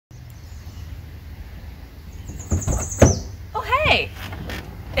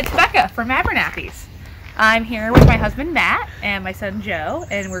Rebecca from Abernathy's. I'm here with my husband Matt and my son Joe,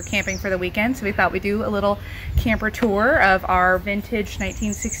 and we're camping for the weekend, so we thought we'd do a little camper tour of our vintage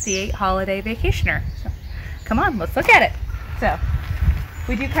 1968 holiday vacationer. So come on, let's look at it. So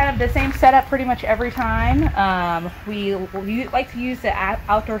we do kind of the same setup pretty much every time. We like to use the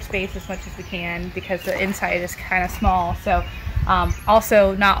outdoor space as much as we can because the inside is kind of small. So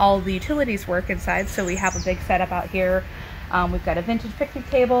also not all the utilities work inside, so we have a big setup out here. We've got a vintage picnic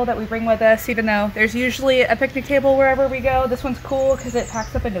table that we bring with us, even though there's usually a picnic table wherever we go. This one's cool because it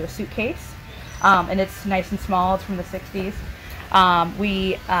packs up into a suitcase, and it's nice and small. It's from the 60s.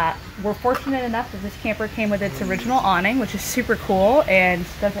 We were fortunate enough that this camper came with its original awning, which is super cool and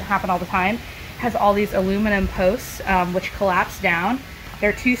doesn't happen all the time. It has all these aluminum posts which collapse down.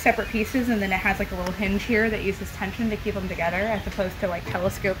 They're two separate pieces, and then it has like a little hinge here that uses tension to keep them together as opposed to like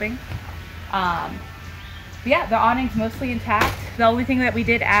telescoping. Yeah, the awning's mostly intact. The only thing that we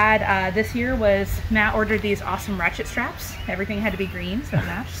did add this year was Matt ordered these awesome ratchet straps. Everything had to be green so it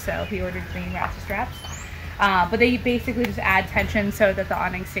matched, so he ordered green ratchet straps. But they basically just add tension so that the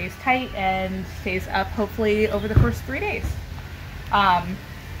awning stays tight and stays up hopefully over the first 3 days.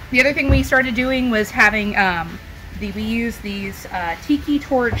 The other thing we started doing was having, we use these tiki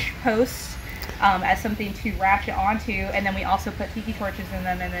torch posts as something to ratchet onto, and then we also put tiki torches in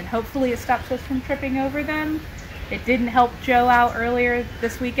them, and then hopefully it stops us from tripping over them. It didn't help Joe out earlier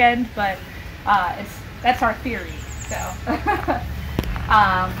this weekend, but that's our theory. So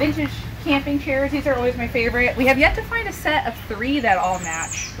vintage camping chairs, these are always my favorite. We have yet to find a set of 3 that all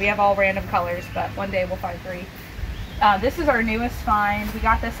match. We have all random colors, but one day we'll find 3. This is our newest find. We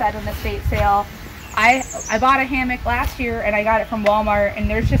got this at an estate sale. I bought a hammock last year and I got it from Walmart, and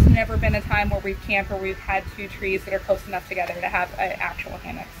there's just never been a time where we've camped where we've had 2 trees that are close enough together to have an actual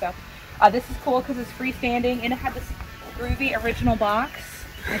hammock. So this is cool because it's freestanding, and it had this groovy original box.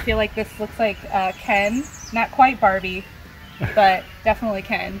 I feel like this looks like Ken, not quite Barbie, but definitely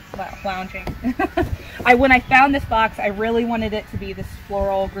Ken lounging. When I found this box, I really wanted it to be this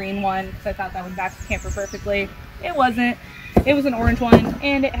floral green one because I thought that would match the camper perfectly. It wasn't. It was an orange one,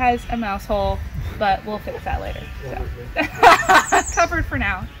 and it has a mouse hole, but we'll fix that later. So. Covered for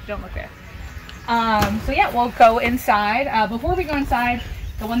now. Don't look there. So yeah, we'll go inside. Before we go inside,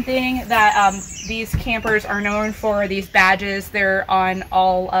 the one thing that these campers are known for, these badges, they're on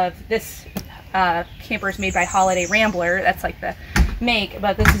all of this. Camper is made by Holiday Rambler. That's like the make,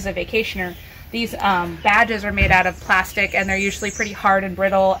 but this is a vacationer. These badges are made out of plastic, and they're usually pretty hard and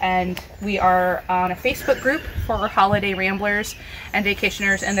brittle, and we are on a Facebook group for Holiday Ramblers and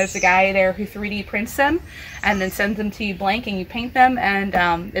vacationers, and there's a guy there who 3D prints them and then sends them to you blank, and you paint them, and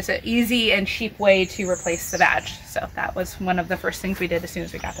it's an easy and cheap way to replace the badge. So that was one of the first things we did as soon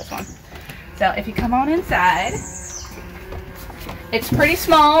as we got this one. So if you come on inside, it's pretty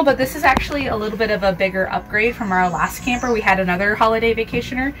small, but this is actually a little bit of a bigger upgrade from our last camper. We had another holiday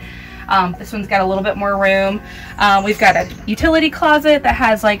vacationer. This one's got a little bit more room. We've got a utility closet that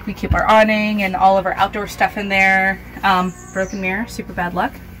has, like, we keep our awning and all of our outdoor stuff in there. Broken mirror, super bad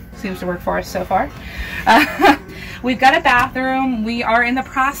luck. Seems to work for us so far. We've got a bathroom. We are in the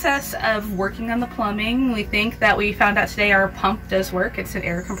process of working on the plumbing. We think that we found out today our pump does work. It's an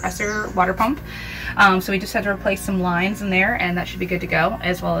air compressor water pump. So we just had to replace some lines in there, and that should be good to go,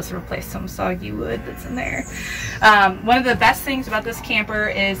 as well as replace some soggy wood that's in there. One of the best things about this camper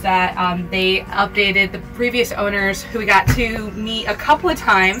is that they updated the previous owners, who we got to meet a couple of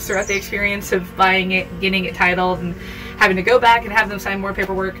times throughout the experience of buying it, getting it titled, and having to go back and have them sign more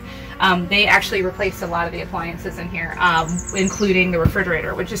paperwork. They actually replaced a lot of the appliances in here, including the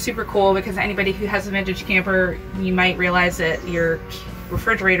refrigerator, which is super cool because anybody who has a vintage camper, you might realize that your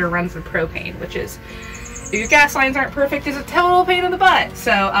refrigerator runs on propane, which is, if your gas lines aren't perfect, is a total pain in the butt.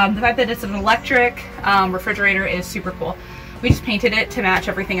 So the fact that it's an electric refrigerator is super cool. We just painted it to match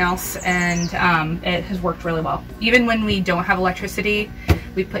everything else, and it has worked really well. Even when we don't have electricity,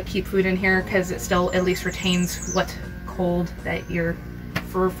 we keep food in here because it still at least retains what cold that your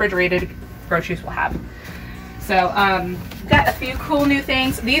refrigerated groceries will have. So got a few cool new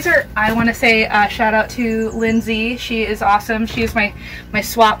things. These are, I want to say shout out to Lindsay. She is awesome. She is my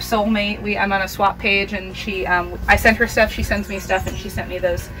swap soulmate. I'm on a swap page, and she I sent her stuff, she sends me stuff, and she sent me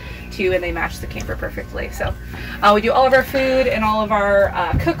those too, and they match the camper perfectly. So we do all of our food and all of our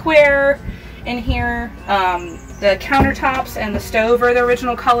cookware in here. The countertops and the stove are the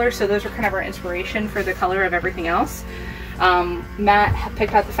original color, so those are kind of our inspiration for the color of everything else. Matt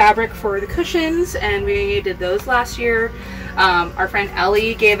picked out the fabric for the cushions, and we did those last year. Our friend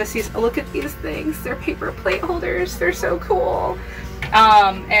Ellie gave us these, look at these things, they're paper plate holders, they're so cool.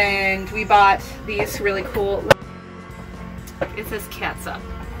 And we bought these really cool, it says cats up.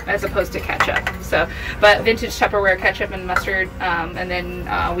 as opposed to ketchup. So, but vintage Tupperware ketchup and mustard, and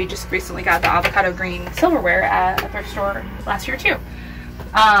then we just recently got the avocado green silverware at a thrift store last year too.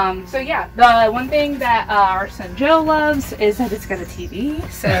 So yeah, the one thing that our son Joe loves is that it's got a TV,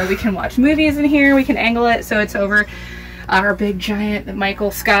 so we can watch movies in here. We can angle it so it's over our big giant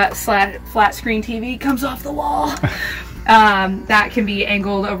Michael Scott flat screen TV comes off the wall. That can be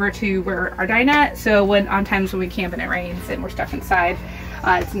angled over to where our dinette, so when on times when we camp and it rains and we're stuck inside,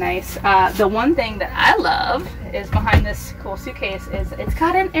 it's nice. The one thing that I love is behind this cool suitcase is it's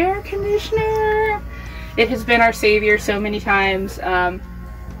got an air conditioner. It has been our savior so many times,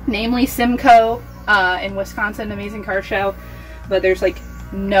 namely Simcoe in Wisconsin, amazing car show, but there's like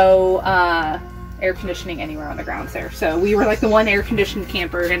no air conditioning anywhere on the grounds there. So we were like the one air conditioned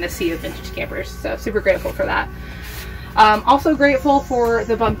camper in a sea of vintage campers, so super grateful for that. Also grateful for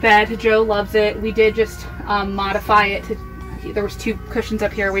the bunk bed. Joe loves it. We did just modify it to, there was 2 cushions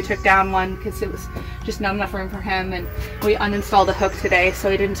up here. We took down one because it was just not enough room for him, and we uninstalled a hook today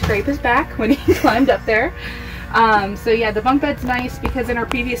so he didn't scrape his back when he climbed up there. So yeah, the bunk bed's nice because in our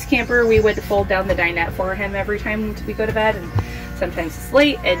previous camper we would fold down the dinette for him every time we go to bed, and sometimes it's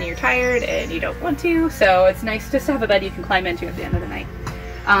late and you're tired and you don't want to, so it's nice just to have a bed you can climb into at the end of the night.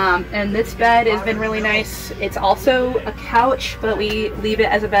 And this bed has been really nice. It's also a couch, but we leave it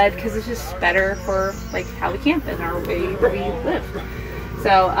as a bed because it's just better for like how we camp and our way we live.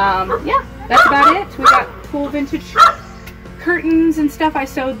 So yeah, that's about it. We got cool vintage curtains and stuff. I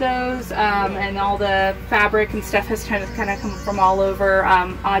sewed those, and all the fabric and stuff has kind of come from all over.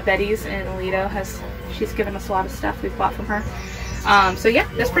 Odd Betty's in Aledo she's given us a lot of stuff we've bought from her. So yeah,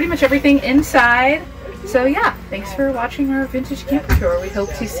 that's pretty much everything inside. So yeah, thanks for watching our vintage camper tour. We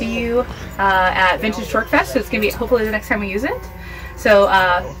hope to see you at Vintage Torque Fest. So it's gonna be hopefully the next time we use it. So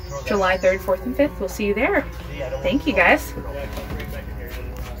July 3rd, 4th, and 5th. We'll see you there. Thank you guys.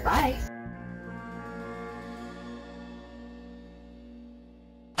 Bye.